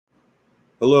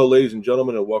Hello, ladies and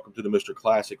gentlemen, and welcome to the Mr.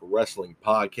 Classic Wrestling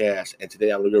Podcast. And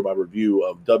today I'm going to go by review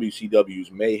of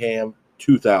WCW's Mayhem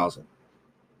 2000.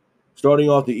 Starting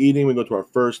off the evening, we go to our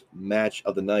first match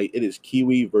of the night. It is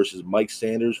Kiwi versus Mike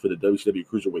Sanders for the WCW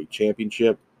Cruiserweight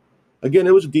Championship. Again,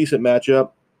 it was a decent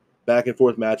matchup, back and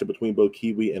forth matchup between both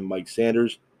Kiwi and Mike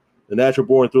Sanders. The Natural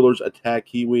Born Thrillers attack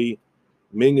Kiwi.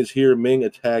 Ming is here. Ming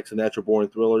attacks the Natural Born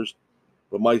Thrillers,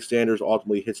 but Mike Sanders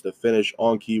ultimately hits the finish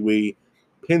on Kiwi,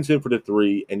 pins him for the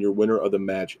 3, and your winner of the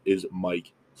match is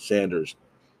Mike Sanders.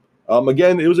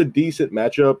 Again, it was a decent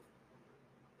matchup.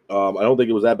 I don't think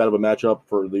it was that bad of a matchup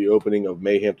for the opening of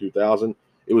Mayhem 2000.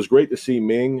 It was great to see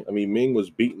Ming. I mean, Ming was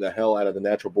beating the hell out of the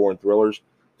Natural Born Thrillers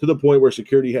to the point where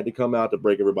security had to come out to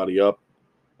break everybody up.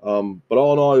 But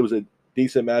all in all, it was a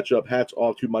decent matchup. Hats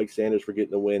off to Mike Sanders for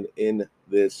getting the win in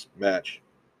this match.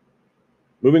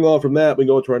 Moving on from that, we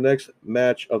go to our next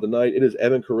match of the night. It is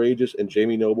Evan Courageous and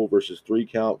Jamie Noble versus 3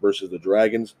 Count versus the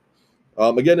Dragons.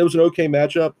 Again, it was an okay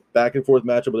matchup, back and forth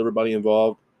matchup with everybody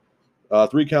involved.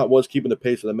 3 Count was keeping the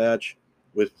pace of the match,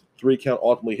 with 3 Count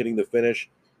ultimately hitting the finish,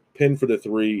 pin for the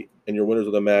 3, and your winners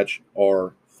of the match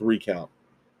are 3 Count.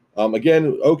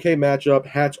 Again, okay matchup.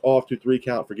 Hats off to 3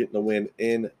 Count for getting the win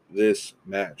in this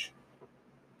match.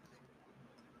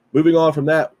 Moving on from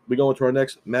that, we go into our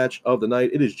next match of the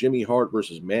night. It is Jimmy Hart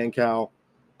versus Mancow.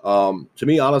 To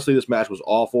me, honestly, this match was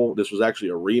awful. This was actually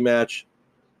a rematch.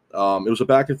 It was a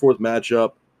back-and-forth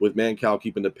matchup with Mancow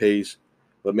keeping the pace,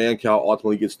 but Mancow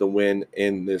ultimately gets the win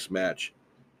in this match.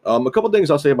 A couple things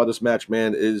I'll say about this match,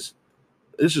 man, is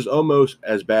this is almost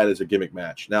as bad as a gimmick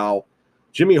match. Now,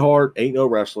 Jimmy Hart ain't no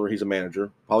wrestler. He's a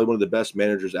manager, probably one of the best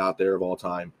managers out there of all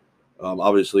time.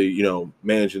 Obviously,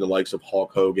 managing the likes of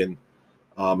Hulk Hogan,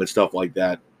 and stuff like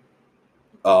that.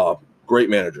 Great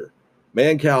manager.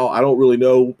 Mancow, I don't really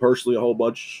know personally a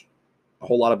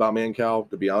whole lot about Mancow,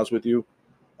 to be honest with you.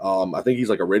 I think he's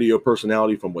like a radio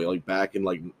personality from way back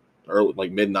in early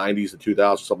mid 90s to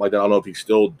 2000, something like that. I don't know if he's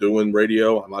still doing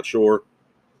radio. I'm not sure.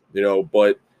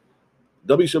 But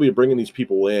WCW bringing these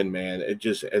people in, man,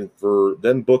 and for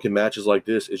them booking matches like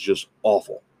this is just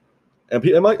awful. And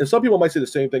some people might say the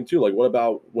same thing too. Like, what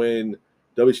about when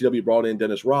WCW brought in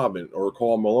Dennis Rodman or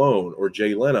Karl Malone or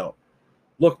Jay Leno?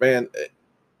 Look, man,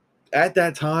 at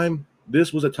that time,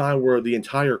 this was a time where the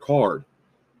entire card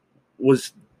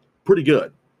was pretty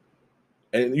good.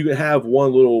 And you can have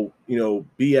one little,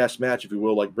 BS match, if you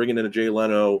will, like bringing in a Jay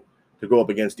Leno to go up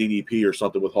against DDP or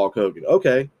something with Hulk Hogan.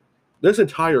 Okay. This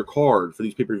entire card for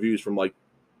these pay-per-views from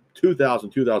 2000,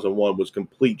 2001 was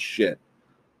complete shit,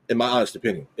 in my honest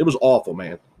opinion. It was awful,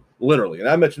 man. Literally. And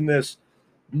I mentioned this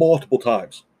multiple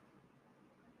times.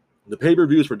 The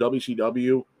pay-per-views for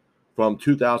WCW from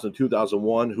 2000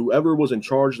 2001, whoever was in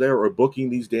charge there or booking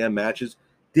these damn matches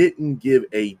didn't give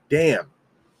a damn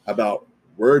about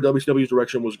where WCW's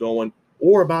direction was going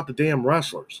or about the damn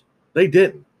wrestlers. They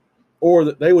didn't.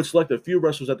 Or they would select a few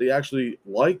wrestlers that they actually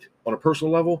liked on a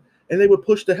personal level, and they would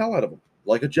push the hell out of them,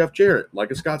 like a Jeff Jarrett,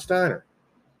 like a Scott Steiner,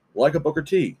 like a Booker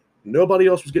T. Nobody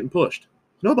else was getting pushed.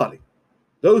 Nobody.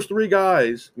 Those 3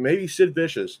 guys, maybe Sid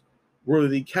Vicious, were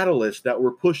the catalysts that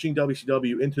were pushing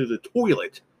WCW into the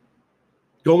toilet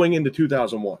going into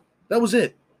 2001. That was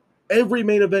it. Every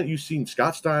main event you've seen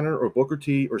Scott Steiner or Booker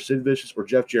T or Sid Vicious or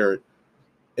Jeff Jarrett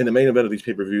in the main event of these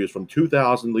pay-per-views from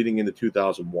 2000 leading into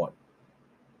 2001.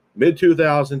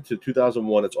 Mid-2000 to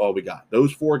 2001, that's all we got.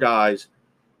 Those 4 guys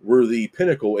were the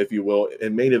pinnacle, if you will,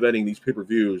 in main eventing these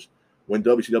pay-per-views when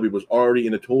WCW was already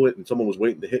in the toilet and someone was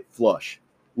waiting to hit flush.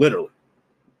 Literally.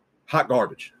 Hot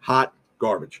garbage.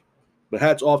 But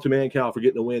hats off to Mancow for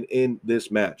getting the win in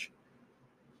this match.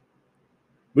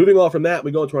 Moving on from that,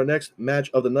 we go into our next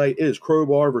match of the night. It is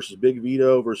Crowbar versus Big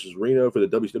Vito versus Reno for the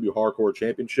WCW Hardcore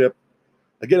Championship.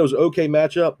 Again, it was an okay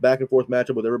matchup, back and forth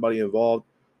matchup with everybody involved.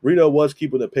 Reno was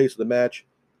keeping the pace of the match,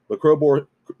 but Crowbar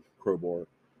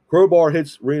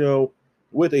hits Reno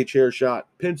with a chair shot,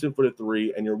 pins him for the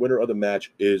 3, and your winner of the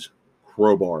match is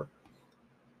Crowbar.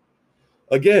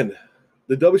 Again,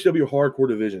 the WCW Hardcore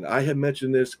division, I have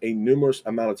mentioned this a numerous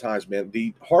amount of times, man.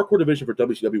 The Hardcore division for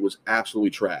WCW was absolutely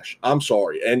trash. I'm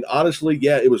sorry. And honestly,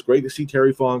 yeah, it was great to see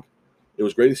Terry Funk. It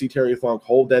was great to see Terry Funk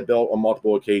hold that belt on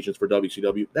multiple occasions for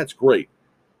WCW. That's great.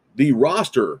 The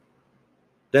roster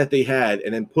that they had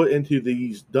and then put into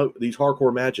these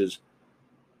hardcore matches,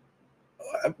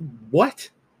 what?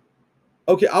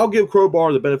 Okay, I'll give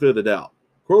Crowbar the benefit of the doubt.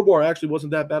 Crowbar actually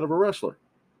wasn't that bad of a wrestler,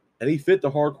 and he fit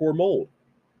the hardcore mold.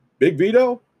 Big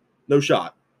Vito, no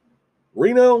shot.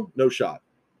 Reno, no shot.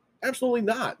 Absolutely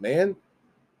not, man.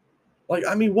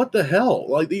 What the hell?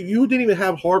 You didn't even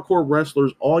have hardcore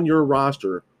wrestlers on your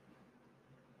roster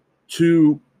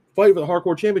to fight for the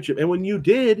Hardcore Championship. And when you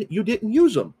did, you didn't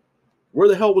use them. Where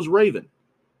the hell was Raven?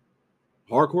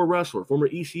 Hardcore wrestler, former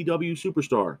ECW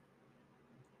superstar.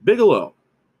 Bigelow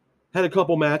had a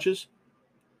couple matches.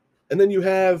 And then you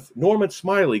have Norman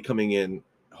Smiley coming in,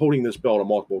 holding this belt on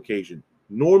multiple occasions.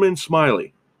 Norman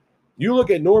Smiley. You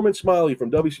look at Norman Smiley from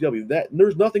WCW,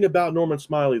 there's nothing about Norman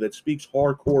Smiley that speaks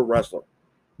hardcore wrestler.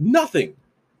 Nothing.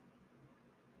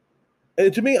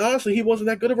 And to me, honestly, he wasn't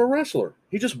that good of a wrestler.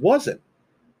 He just wasn't.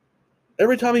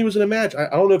 Every time he was in a match, I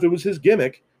don't know if it was his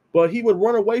gimmick, but he would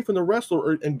run away from the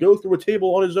wrestler and go through a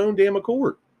table on his own damn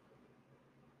accord.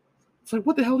 It's like,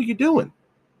 what the hell are you doing?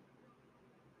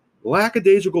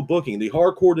 Lackadaisical booking. The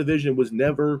hardcore division was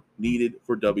never needed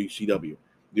for WCW.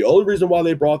 The only reason why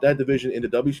they brought that division into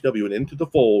WCW and into the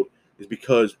fold is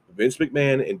because Vince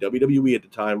McMahon and WWE at the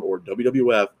time, or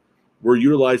WWF, were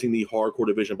utilizing the hardcore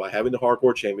division by having the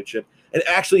hardcore championship and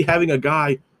actually having a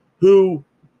guy who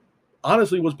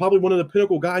honestly was probably one of the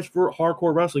pinnacle guys for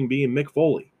hardcore wrestling, being Mick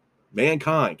Foley,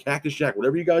 Mankind, Cactus Jack,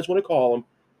 whatever you guys want to call him.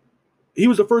 He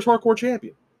was the first hardcore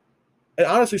champion. And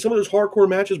honestly, some of those hardcore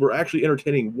matches were actually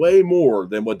entertaining way more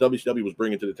than what WCW was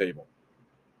bringing to the table.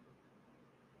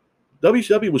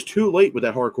 WCW was too late with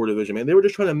that hardcore division, man. They were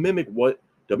just trying to mimic what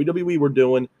WWE were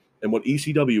doing and what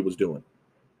ECW was doing.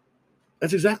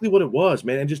 That's exactly what it was,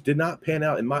 man. It just did not pan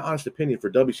out, in my honest opinion,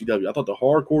 for WCW. I thought the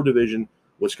hardcore division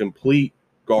was complete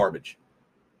garbage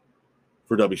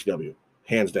for WCW,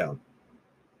 hands down.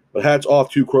 But hats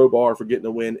off to Crowbar for getting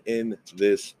the win in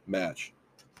this match.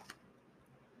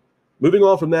 Moving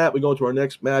on from that, we go into our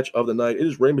next match of the night. It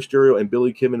is Rey Mysterio and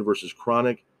Billy Kidman versus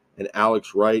Chronic and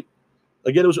Alex Wright.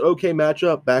 Again, it was an okay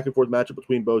matchup, back and forth matchup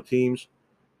between both teams.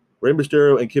 Rey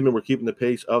Mysterio and Kidman were keeping the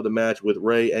pace of the match, with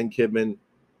Rey and Kidman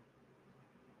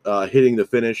hitting the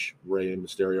finish. Rey and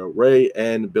Mysterio. Rey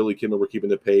and Billy Kidman were keeping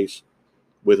the pace,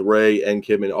 with Rey and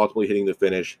Kidman ultimately hitting the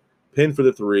finish. Pin for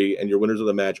the 3, and your winners of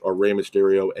the match are Rey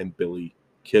Mysterio and Billy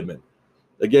Kidman.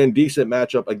 Again, decent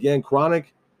matchup. Again,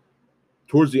 Chronic,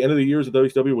 towards the end of the years of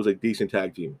WCW, was a decent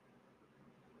tag team.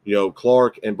 You know,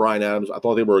 Clark and Bryan Adams, I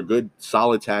thought they were a good,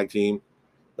 solid tag team.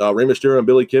 Rey Mysterio and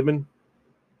Billy Kidman,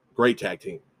 great tag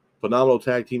team. Phenomenal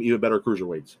tag team, even better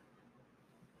cruiserweights.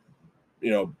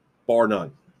 You know, bar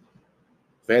none.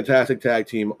 Fantastic tag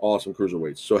team, awesome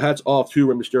cruiserweights. So hats off to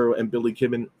Rey Mysterio and Billy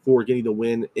Kidman for getting the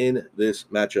win in this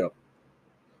matchup.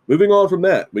 Moving on from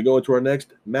that, we go into our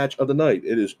next match of the night.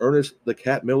 It is Ernest the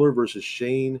Cat Miller versus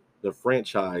Shane the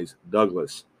Franchise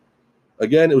Douglas.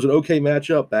 Again, it was an okay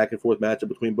matchup, back and forth matchup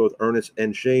between both Ernest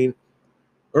and Shane.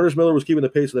 Ernest Miller was keeping the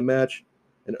pace of the match,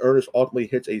 and Ernest ultimately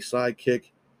hits a side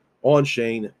kick on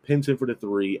Shane, pins him for the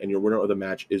 3, and your winner of the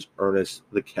match is Ernest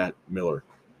the Cat Miller.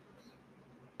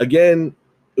 Again,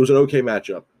 it was an okay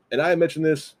matchup. And I mentioned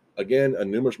this, again, a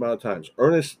numerous amount of times.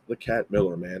 Ernest the Cat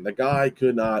Miller, man, the guy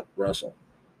could not wrestle.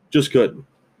 Just couldn't.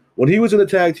 When he was in the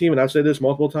tag team, and I've said this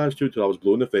multiple times too, till I was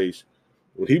blue in the face,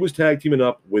 when he was tag teaming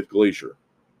up with Glacier,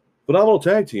 phenomenal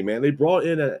tag team, man. They brought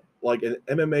in an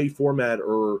MMA format,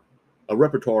 or a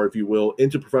repertoire, if you will,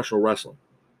 into professional wrestling,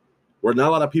 where not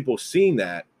a lot of people seen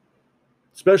that,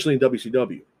 especially in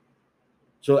WCW.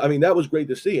 So, I mean, that was great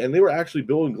to see. And they were actually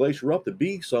building Glacier up to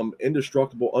be some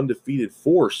indestructible, undefeated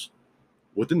force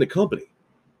within the company.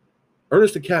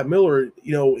 Ernest the Cat Miller,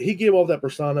 you know, he gave off that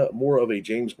persona more of a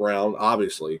James Brown,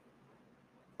 obviously,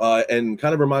 and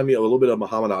kind of remind me a little bit of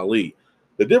Muhammad Ali.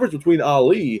 The difference between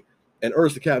Ali and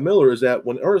Ernest the Cat Miller is that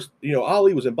when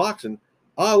Ali was in boxing,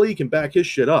 Ali can back his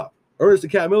shit up. Ernest the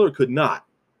Cat Miller could not.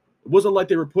 It wasn't like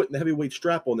they were putting the heavyweight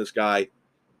strap on this guy,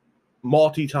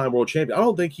 multi-time world champion. I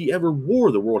don't think he ever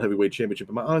wore the World Heavyweight Championship,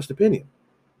 in my honest opinion,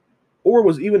 or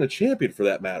was even a champion for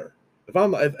that matter.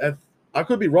 If I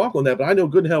could be wrong on that, but I know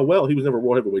good and hell well he was never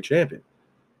World Heavyweight Champion.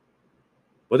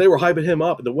 But they were hyping him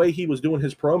up, and the way he was doing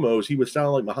his promos, he was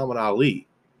sounding like Muhammad Ali.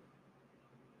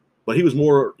 But he was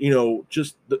more, he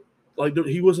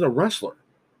wasn't a wrestler.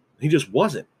 He just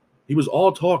wasn't. He was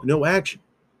all talk, no action.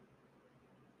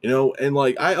 And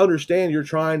I understand you're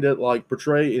trying to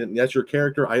portray, and that's your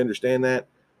character. I understand that.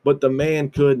 But the man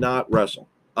could not wrestle.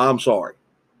 I'm sorry.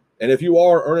 And if you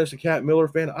are Ernest the Cat Miller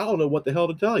fan, I don't know what the hell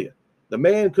to tell you. The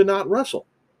man could not wrestle.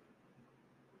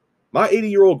 My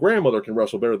 80-year-old grandmother can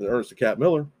wrestle better than Ernest the Cat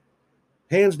Miller.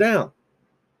 Hands down.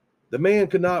 The man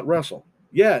could not wrestle.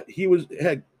 Yeah, he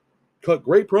had cut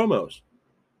great promos.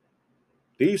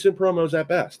 Decent promos at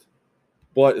best.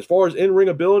 But as far as in-ring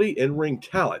ability, in-ring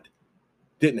talent,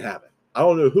 didn't have it. I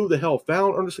don't know who the hell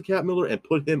found Ernest the Cat Miller and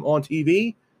put him on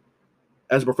TV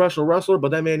as a professional wrestler,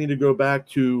 but that man needed to go back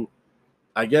to,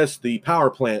 I guess, the power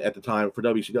plant at the time for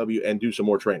WCW and do some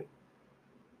more training.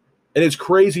 And it's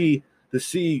crazy to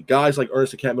see guys like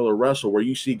Ernest the Cat Miller wrestle, where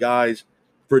you see guys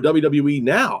for WWE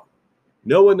now,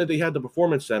 knowing that they had the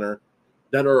Performance Center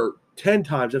that are 10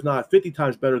 times, if not 50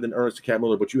 times better than Ernest the Cat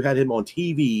Miller, but you had him on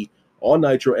TV, on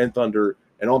Nitro and Thunder,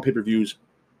 and on pay-per-views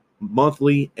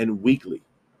monthly and weekly.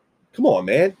 Come on,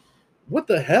 man. What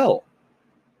the hell?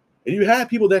 And you have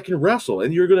people that can wrestle,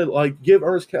 and you're going to like give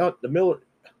Ernest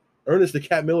the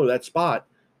Cat Miller that spot,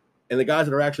 and the guys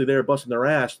that are actually there busting their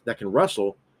ass that can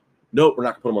wrestle, nope, we're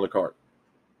not going to put them on the card.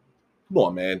 Come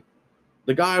on, man.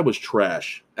 The guy was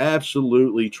trash.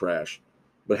 Absolutely trash.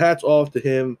 But hats off to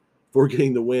him for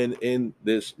getting the win in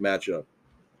this matchup.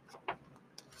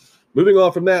 Moving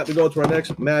on from that, we go to our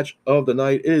next match of the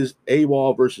night. It is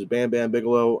AWOL versus Bam Bam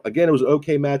Bigelow. Again, it was an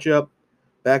okay matchup.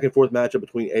 Back and forth matchup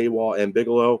between AWOL and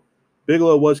Bigelow.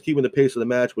 Bigelow was keeping the pace of the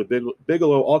match, with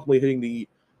Bigelow ultimately hitting the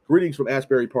Greetings from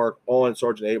Asbury Park on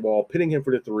Sergeant AWOL, pinning him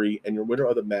for the 3, and your winner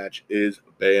of the match is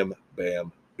Bam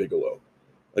Bam Bigelow.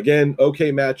 Again,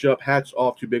 okay matchup. Hats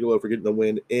off to Bigelow for getting the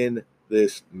win in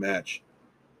this match.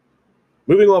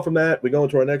 Moving on from that, we go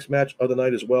into our next match of the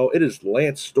night as well. It is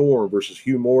Lance Storm versus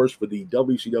Hugh Morris for the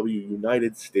WCW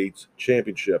United States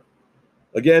Championship.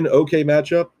 Again, okay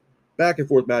matchup. Back and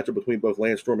forth matchup between both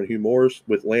Lance Storm and Hugh Morris,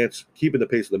 with Lance keeping the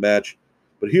pace of the match.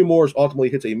 But Hugh Morris ultimately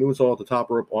hits a moonsault at the top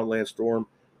rope on Lance Storm,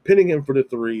 pinning him for the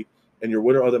 3, and your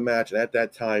winner of the match, and at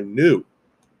that time, new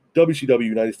WCW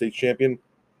United States Champion,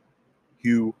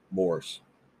 Hugh Morris.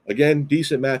 Again,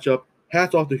 decent matchup.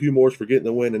 Hats off to Hugh Morris for getting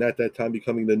the win, and at that time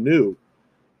becoming the new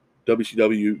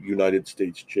WCW United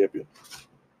States Champion.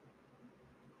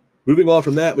 Moving on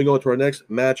from that, we go into our next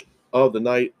match of the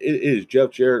night. It is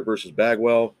Jeff Jarrett versus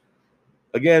Bagwell.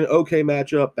 Again, okay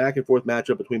matchup, back and forth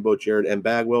matchup between both Jarrett and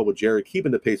Bagwell, with Jarrett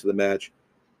keeping the pace of the match.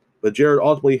 But Jarrett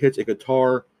ultimately hits a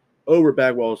guitar over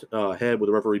Bagwell's head, with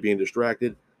the referee being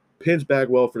distracted, pins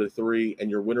Bagwell for the 3, and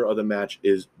your winner of the match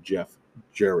is Jeff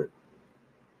Jarrett.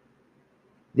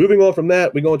 Moving on from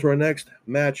that, we go into our next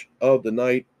match of the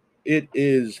night. It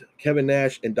is Kevin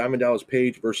Nash and Diamond Dallas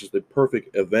Page versus the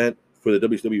Perfect Event for the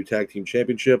WCW Tag Team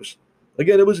Championships.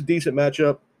 Again, it was a decent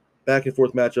matchup, back and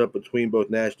forth matchup between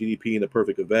both Nash, DDP, and the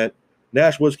Perfect Event.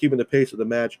 Nash was keeping the pace of the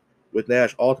match, with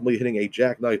Nash ultimately hitting a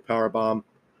jackknife powerbomb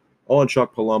on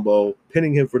Chuck Palumbo,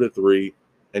 pinning him for the 3,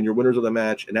 and your winners of the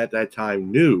match, and at that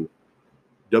time, new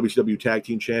WCW Tag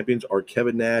Team Champions, are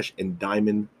Kevin Nash and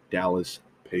Diamond Dallas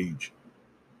Page.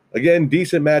 Again,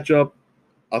 decent matchup.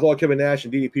 I thought Kevin Nash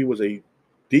and DDP was a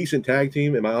decent tag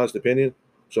team, in my honest opinion.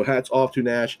 So hats off to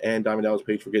Nash and Diamond Dallas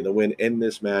Page for getting the win in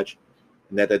this match,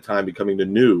 and at that time becoming the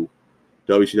new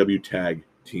WCW Tag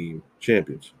Team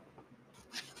Champions.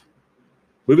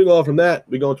 Moving on from that,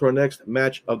 we go into our next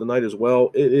match of the night as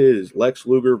well. It is Lex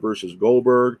Luger versus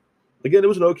Goldberg. Again, it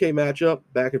was an okay matchup,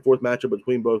 back and forth matchup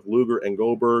between both Luger and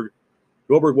Goldberg.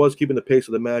 Goldberg was keeping the pace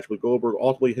of the match, with Goldberg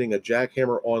ultimately hitting a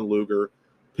jackhammer on Luger,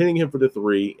 pinning him for the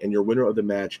 3, and your winner of the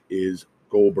match is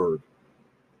Goldberg.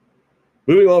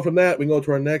 Moving on from that, we go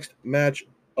to our next match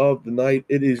of the night.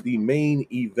 It is the main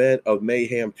event of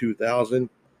Mayhem 2000.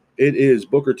 It is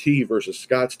Booker T versus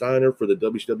Scott Steiner for the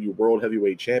WCW World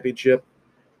Heavyweight Championship.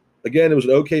 Again, it was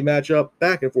an okay matchup,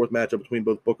 back and forth matchup between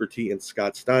both Booker T and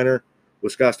Scott Steiner,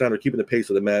 with Scott Steiner keeping the pace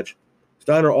of the match.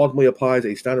 Steiner ultimately applies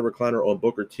a Steiner recliner on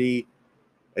Booker T,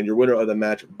 and your winner of the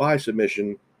match by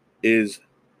submission is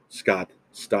Scott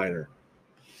Steiner.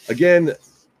 Again,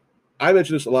 I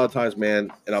mentioned this a lot of times,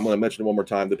 man, and I'm going to mention it one more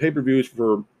time. The pay-per-views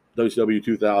for WCW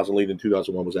 2000 leading in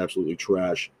 2001 was absolutely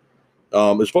trash.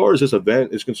 As far as this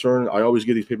event is concerned, I always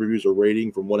give these pay-per-views a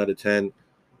rating from 1 out of 10.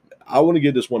 I want to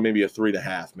give this one maybe a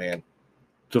 3.5, man,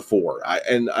 to 4.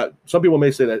 Some people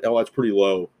may say that, oh, that's pretty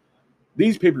low.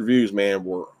 These pay-per-views, man,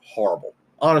 were horrible.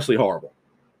 Honestly, horrible.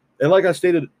 And like I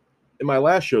stated in my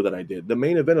last show that I did, the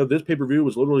main event of this pay-per-view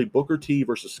was literally Booker T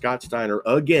versus Scott Steiner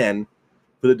again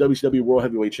for the WCW World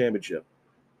Heavyweight Championship.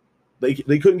 They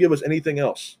couldn't give us anything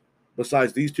else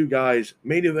besides these two guys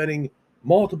main eventing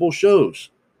multiple shows.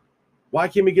 Why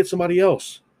can't we get somebody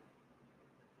else?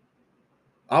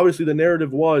 Obviously, the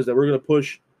narrative was that we're going to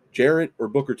push Jarrett or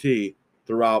Booker T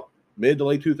throughout mid to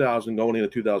late 2000 going into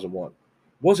 2001.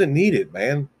 Wasn't needed,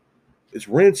 man. It's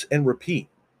rinse and repeat.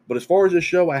 But as far as this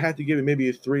show, I had to give it maybe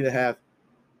a 3.5,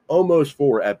 almost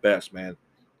 4 at best, man.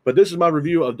 But this is my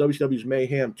review of WCW's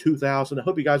Mayhem 2000. I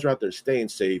hope you guys are out there staying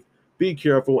safe. Be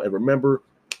careful, and remember,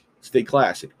 stay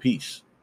classic. Peace.